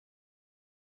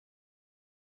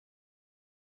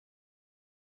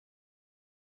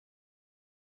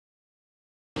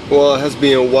Well, it has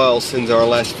been a while since our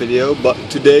last video, but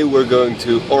today we're going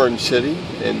to Orange City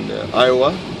in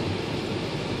Iowa.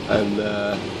 And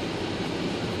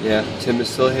yeah, Tim is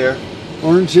still here.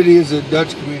 Orange City is a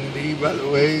Dutch community, by the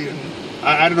way. And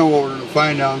I don't know what we're going to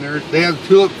find down there. They have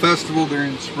Tulip Festival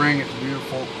during spring. It's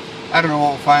beautiful. I don't know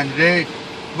what we'll find today,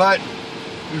 but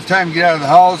it was time to get out of the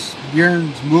house.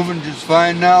 Bjorn's moving just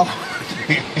fine now.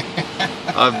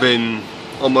 I've been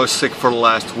almost sick for the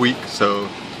last week, so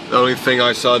the only thing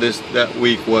I saw that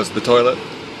week was the toilet.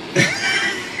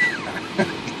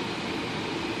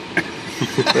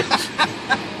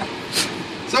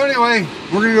 So anyway,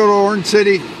 we're going to go to Orange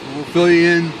City. We'll fill you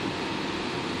in.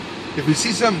 If we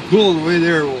see something cool on the way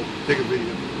there, we'll take a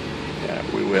video. Yeah,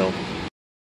 we will.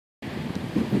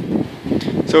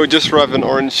 So we just arrived in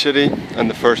Orange City, and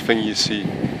the first thing you see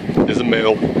is a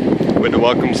mail with the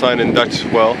welcome sign in Dutch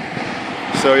as well.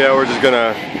 So yeah, we're just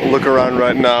gonna look around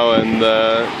right now and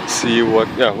see what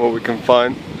we can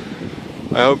find.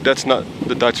 I hope that's not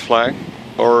the Dutch flag,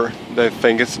 or they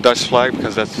think it's the Dutch flag,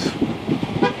 because that's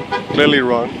clearly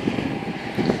wrong.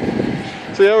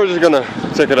 So yeah, we're just gonna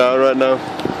check it out right now.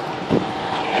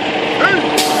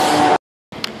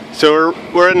 So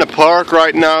we're in the park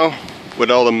right now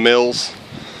with all the mills.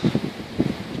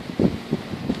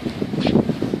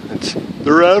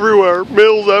 They're everywhere,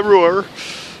 mills everywhere.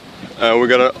 We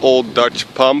got an old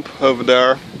Dutch pump over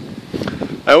there.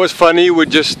 It was funny, we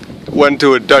just went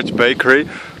to a Dutch bakery.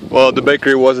 Well, the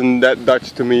bakery wasn't that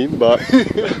Dutch to me, but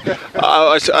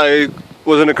I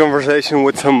was in a conversation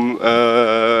with some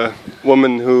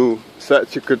woman who said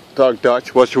she could talk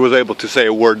Dutch. Well, she was able to say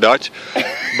a word Dutch.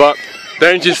 But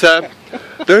then she said,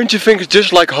 "Don't you think it's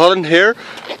just like Holland here?"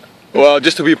 Well,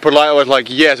 just to be polite, I was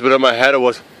like, yes, but in my head it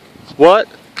was, what?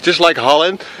 Just like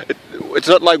Holland? It's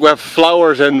not like we have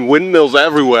flowers and windmills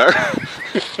everywhere.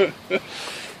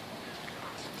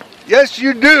 Yes,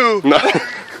 you do. No.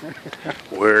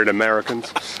 Weird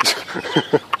Americans.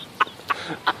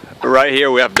 Right here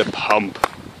we have the pump.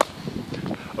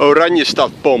 Oranje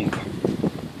Stad Pomp.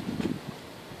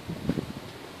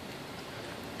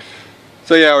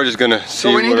 So yeah, we're just gonna see.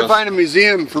 So we need to find a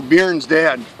museum for Bjorn's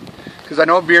dad, because I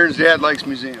know Bjorn's dad likes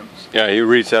museums. Yeah, he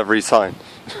reads every sign.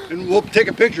 And we'll take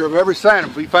a picture of every sign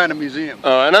if we find a museum.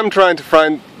 And I'm trying to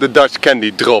find the Dutch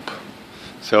candy drop.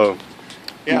 So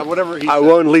yeah, whatever he I said.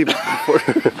 won't leave it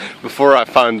before I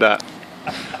find that.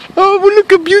 Oh,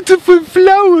 look at beautiful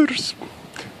flowers.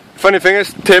 Funny thing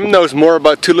is, Tim knows more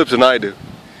about tulips than I do.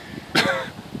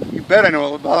 You bet I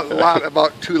know a lot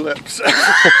about tulips.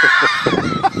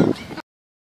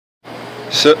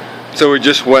 So we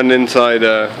just went inside,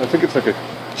 I think it's like a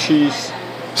cheese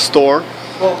store.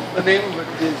 Well, the name of it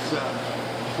is,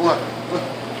 hold on,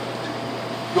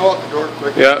 go out the door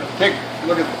quick. Yeah. Take a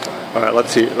look at the sign. Alright,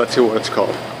 let's see what it's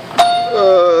called.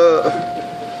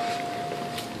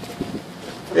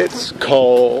 It's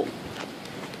called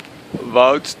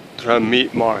Woudstra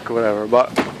Meat Mark, whatever,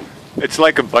 but it's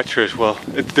like a butcher as well.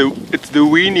 It's the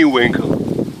weenie winkle.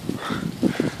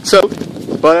 So,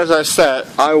 but as I said,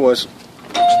 I was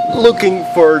looking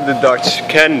for the Dutch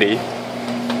candy,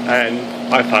 and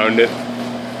I found it.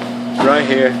 Right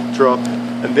here, drop.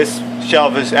 And this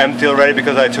shelf is empty already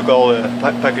because I took all the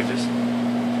packages.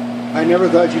 I never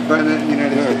thought you'd find that in the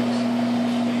United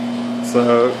States.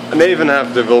 So, and they even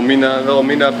have the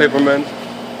Wilhelmina peppermint.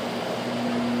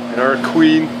 And our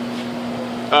queen.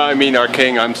 I mean our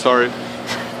king, I'm sorry.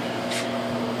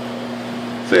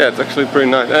 So yeah, it's actually pretty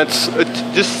nice. And it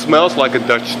just smells like a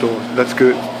Dutch store. That's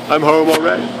good. I'm home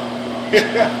already.